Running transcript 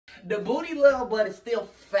The booty little, but it's still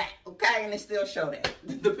fat, okay? And it still show that.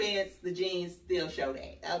 The pants, the jeans still show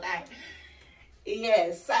that, okay?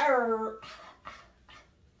 Yes, sir.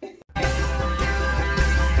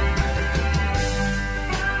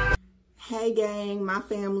 Hey gang, my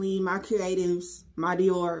family, my creatives, my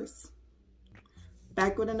Diors.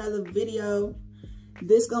 Back with another video.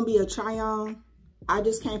 This gonna be a try on. I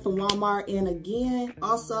just came from Walmart, and again,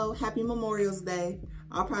 also happy Memorial's Day.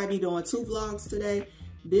 I'll probably be doing 2 vlogs today.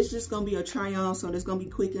 This just gonna be a try on, so this gonna be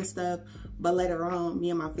quick and stuff. But later on,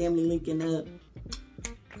 me and my family linking up.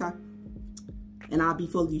 Okay. And I'll be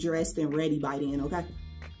fully dressed and ready by then, okay?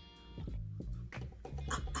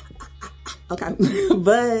 Okay.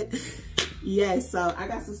 But yeah, so I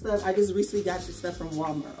got some stuff. I just recently got this stuff from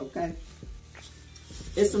Walmart, okay?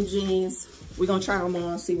 It's some jeans. We're gonna try them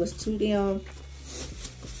on, see what's to them.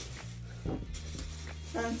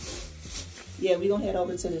 Okay. Yeah, we're gonna head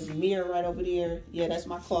over to this mirror right over there. Yeah, that's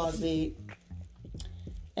my closet.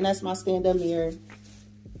 And that's my stand-up mirror.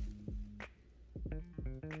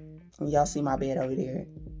 Y'all see my bed over there.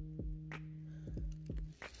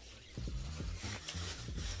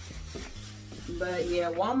 But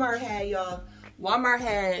yeah, Walmart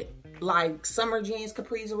had like summer jeans,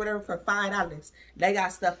 capris or whatever for $5. They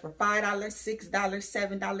got stuff for $5, $6,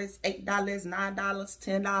 $7, $8, $9,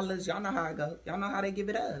 $10. Y'all know how it goes. Y'all know how they give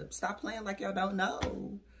it up. Stop playing like y'all don't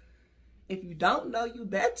know. If you don't know, you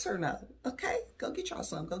better know. Okay? Go get y'all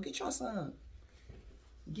some. Go get y'all some.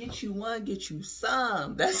 Get you one, get you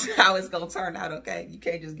some. That's how it's going to turn out, okay? You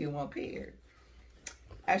can't just get one pair.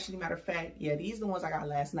 Actually, matter of fact, yeah, these are the ones I got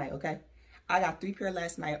last night, okay? I got 3 pair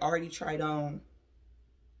last night. Already tried on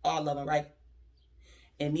all of them, right?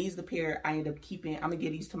 And these the pair I ended up keeping. I'm gonna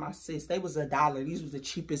give these to my sis. They was $1. These was the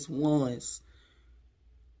cheapest ones.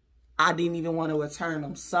 I didn't even want to return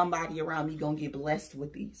them. Somebody around me gonna get blessed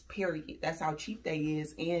with these, period. That's how cheap they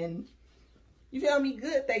is. And you feel me?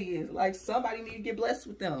 Good they is. Like, somebody need to get blessed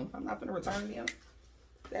with them. I'm not gonna return them.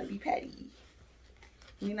 That'd be petty.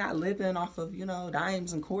 We not living off of, you know,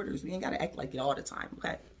 dimes and quarters. We ain't gotta act like it all the time,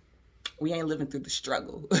 okay? We ain't living through the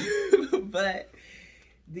struggle. But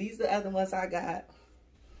these are the other ones I got.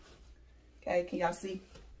 Okay, can y'all see?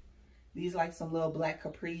 These like some little black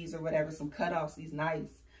capris or whatever, some cutoffs. These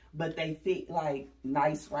nice, but they fit like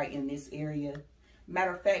nice right in this area.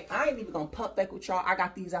 Matter of fact, I ain't even gonna pump back with y'all. I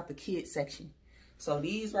got these out the kids section. So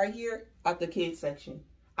these right here out the kids section.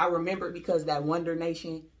 I remember because that Wonder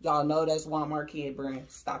Nation, y'all know that's Walmart kid brand.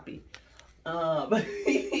 Stop it.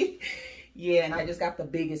 Yeah, and I just got the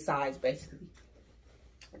biggest size basically.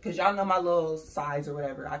 Because y'all know my little size or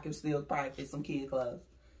whatever. I can still probably fit some kid clothes.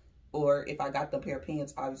 Or if I got the pair of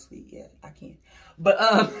pants, obviously, yeah, I can.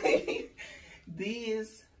 But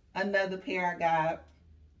these, another pair I got.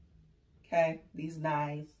 Okay, these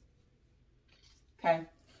nice. Okay.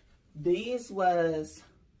 These was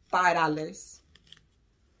 $5.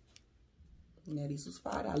 Yeah, these was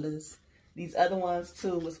 $5. These other ones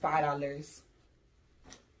too was $5.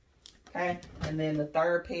 Okay, and then the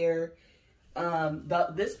third pair.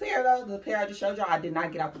 This pair though, the pair I just showed y'all, I did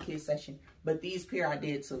not get out the kids section, but these pair I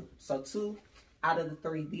did too. So 2 out of the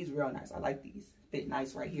 3, these real nice. I like these. Fit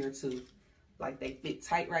nice right here too. Like they fit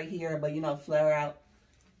tight right here, but you know, flare out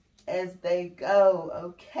as they go.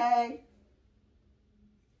 Okay.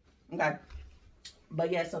 Okay.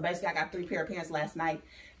 But yeah, so basically I got 3 pair of pants last night.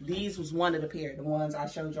 These was one of the pair, the ones I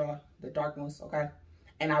showed y'all, the dark ones. Okay.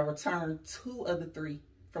 And I returned 2 of the 3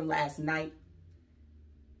 from last night.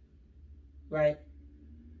 Right?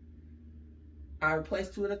 I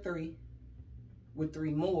replaced 2 of the 3 with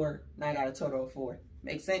 3 more. Now I got a total of 4.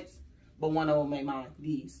 Makes sense? But one of them made mine.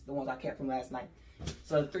 These, the ones I kept from last night.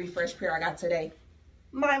 So the 3 fresh pair I got today.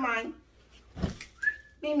 Mine.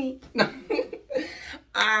 Me. No.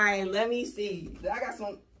 Alright, let me see. I got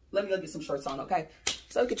some. Let me go get some shorts on, okay?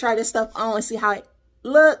 So we can try this stuff on and see how it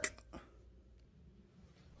look.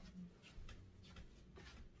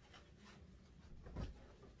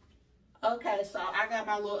 Okay, so I got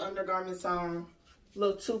my little undergarments on,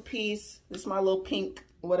 little 2-piece. This is my little pink,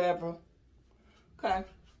 whatever. Okay,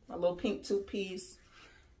 my little pink 2-piece,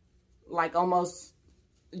 like almost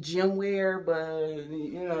gym wear, but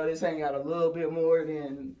you know this ain't got a little bit more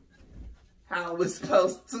than how it was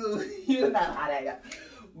supposed to. You know how that got.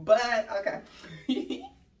 But okay,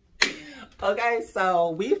 okay.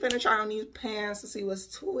 So we finna try on these pants to see what's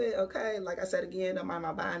to it. Okay, like I said again, don't mind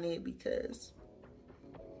my buying it because.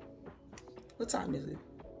 What time is it?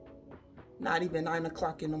 Not even 9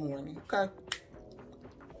 o'clock in the morning, okay?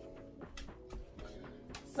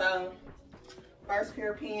 So, first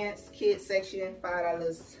pair of pants, kids section,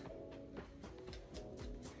 $5.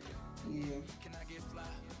 Yeah.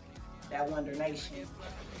 That Wonder Nation.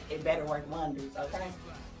 it better work wonders, okay?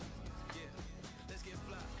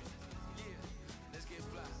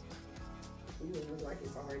 Ooh, it looks like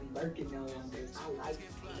it's already working no wonders. I like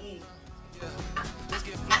it.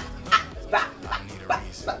 Bow, bow,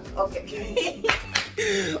 bow. Okay.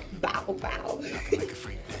 Bow, bow. Like a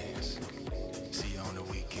freak dance. See you on the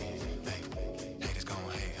weekend. Hey, haters gon'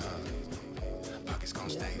 hate, huh? Pockets gon'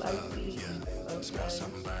 stay up. Yeah. Okay. Smell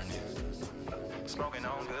something burning. Smoking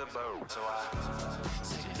on good boat. So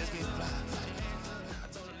let's get fly.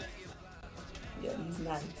 Yeah, he's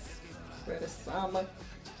nice. For the summer.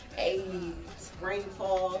 Hey, spring,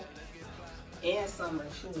 fall, and summer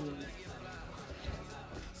shoot.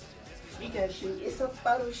 We can shoot. It's a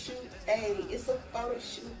photo shoot. Hey, it's a photo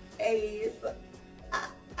shoot. Hey, it's a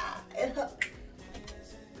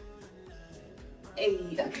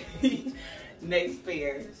hey, okay. Next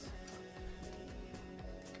pair.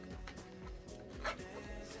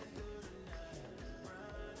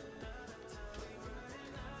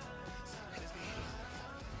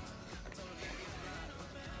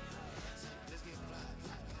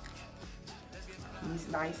 These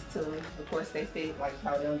nice too. Of course, they fit like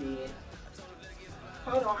how them did.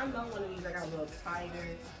 Hold on, I know one of these I got a little tighter.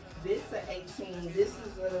 This is an 18. This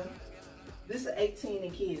is an 18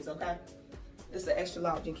 in kids, okay? This is an extra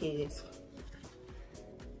large in kids.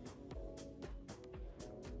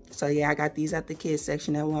 So yeah, I got these at the kids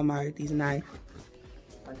section at Walmart. These nice.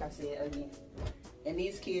 Like I said again. And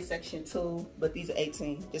these kids section too, but these are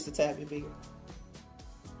 18, just a tad bit bigger.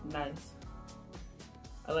 Nice.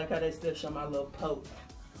 I like how they still show my little poke.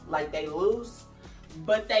 Like they loose,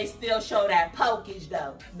 but they still show that pokage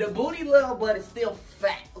though. The booty little, but it's still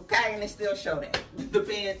fat, okay? And they still show that. The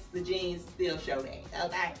pants, the jeans still show that,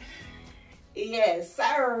 okay? Yes,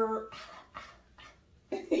 sir.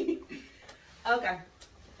 Okay.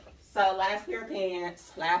 So last pair of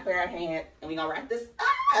pants, last pair of hands, and we gonna wrap this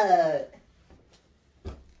up.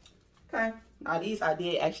 Okay. Now these I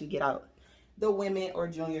did actually get out the women or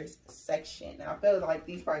juniors section. And I feel like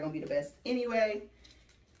these probably gonna be the best anyway.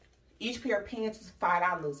 Each pair of pants was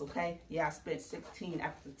 $5, okay? Yeah, I spent $16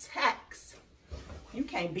 after tax. You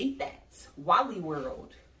can't beat that. Wally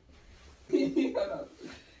World.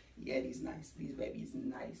 Yeah, these nice. These babies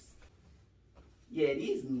nice. Yeah,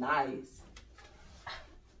 these nice.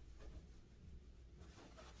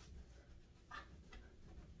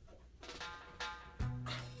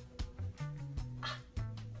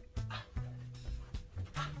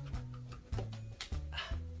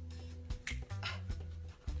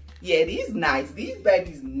 Yeah, these nice. These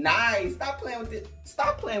babies nice. Stop playing with it.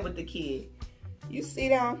 Stop playing with the kid. You see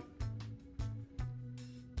them?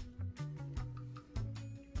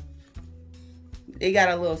 They got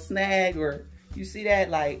a little snag, or you see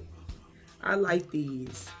that? Like, I like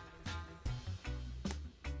these.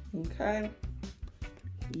 Okay.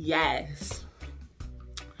 Yes.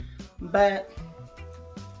 But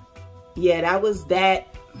yeah, that was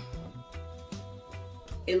that.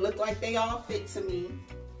 It looked like they all fit to me.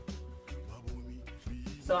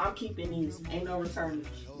 So I'm keeping these. Ain't no return.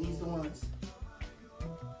 These the ones.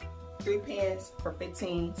 3 pants for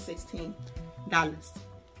 $15, $16.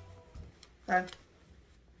 Okay.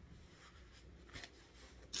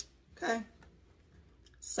 Okay.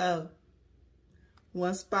 So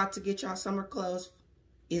one spot to get y'all summer clothes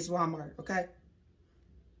is Walmart, okay?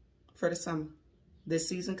 For the summer. This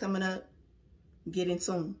season coming up, get in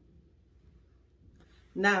soon.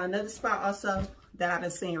 Now another spot also that I've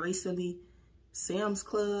been seeing recently, Sam's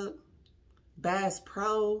Club, Bass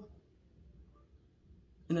Pro,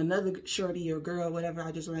 and another shorty or girl, whatever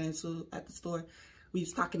I just ran into at the store. We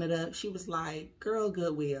was talking it up. She was like, girl,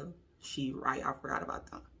 Goodwill. She right, I forgot about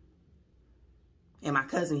them. And my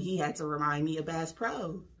cousin, he had to remind me of Bass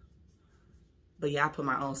Pro. But yeah, I put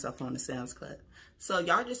my own stuff on the Sam's Club. So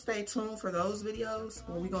y'all just stay tuned for those videos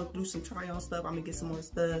where we gonna do some try on stuff. I'm gonna get some more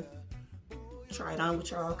stuff. Try it on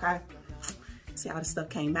with y'all, okay? See how the stuff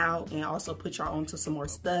came out, and also put y'all onto some more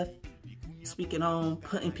stuff. Speaking on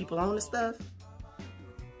putting people on the stuff,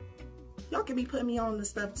 y'all can be putting me on the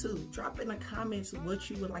stuff too. Drop in the comments what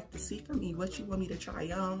you would like to see from me, what you want me to try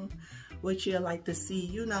on, what you'd like to see,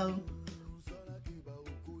 you know,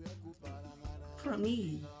 from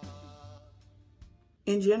me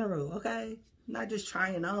in general, okay? Not just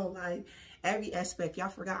trying on, like every aspect. Y'all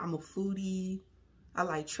forgot I'm a foodie. I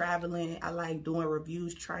like traveling. I like doing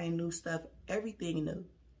reviews, trying new stuff, everything new.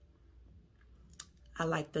 I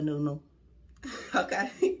like the new.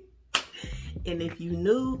 Okay? And if you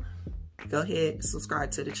new, go ahead, subscribe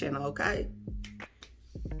to the channel, okay?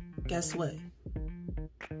 Guess what?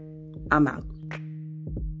 I'm out.